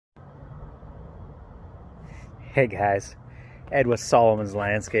Hey guys, Ed with Solomon's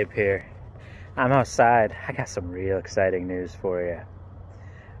Landscape here. I'm outside. I got some real exciting news for you.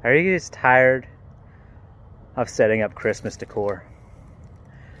 Are you guys tired of setting up Christmas decor?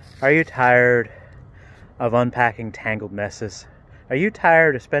 Are you tired of unpacking tangled messes? Are you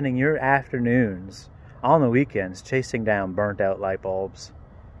tired of spending your afternoons on the weekends chasing down burnt out light bulbs?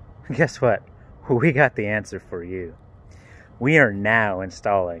 Guess what? We got the answer for you. We are now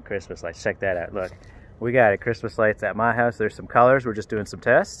installing Christmas lights. Check that out. Look. We got Christmas lights at my house. There's some colors. We're just doing some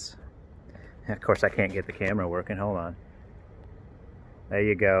tests. And of course, I can't get the camera working. Hold on. There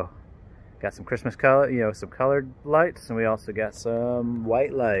you go. Got some Christmas color, some colored lights, and we also got some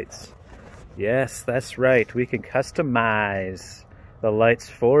white lights. Yes, that's right. We can customize the lights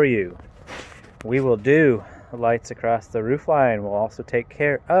for you. We will do lights across the roof line. We'll also take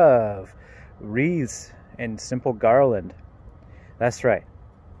care of wreaths and simple garland. That's right.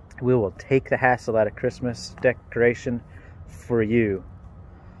 We will take the hassle out of Christmas decoration for you.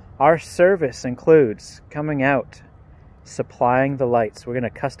 Our service includes coming out, supplying the lights. We're going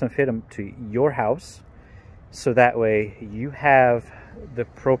to custom fit them to your house, so that way you have the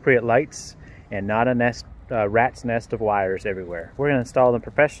appropriate lights and not a rat's nest of wires everywhere. We're going to install them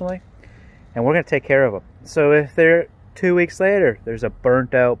professionally, and we're going to take care of them. So if they're 2 weeks later, there's a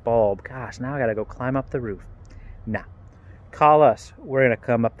burnt out bulb, gosh, now I got to go climb up the roof. Nah. Call us. We're going to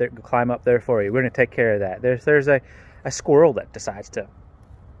come up there, climb up there for you. We're going to take care of that. There's a squirrel that decides to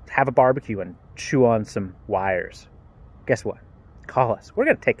have a barbecue and chew on some wires. Guess what? Call us. We're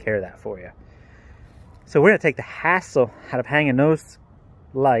going to take care of that for you. So we're going to take the hassle out of hanging those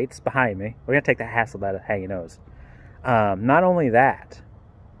lights behind me. We're going to take the hassle out of hanging those. Not only that,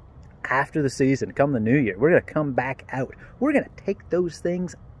 after the season, come the new year, we're going to come back out. We're going to take those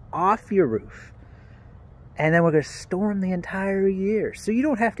things off your roof. And then we're going to store them the entire year. So you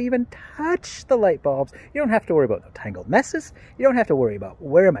don't have to even touch the light bulbs. You don't have to worry about the tangled messes. You don't have to worry about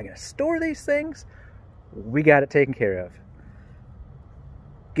where am I going to store these things. We got it taken care of.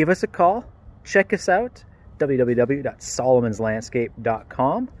 Give us a call. Check us out.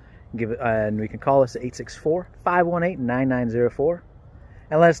 www.solomonslandscape.com. And we can call us at 864-518-9904.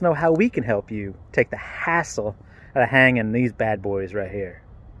 And let us know how we can help you take the hassle out of hanging these bad boys right here.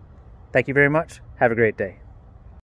 Thank you very much. Have a great day.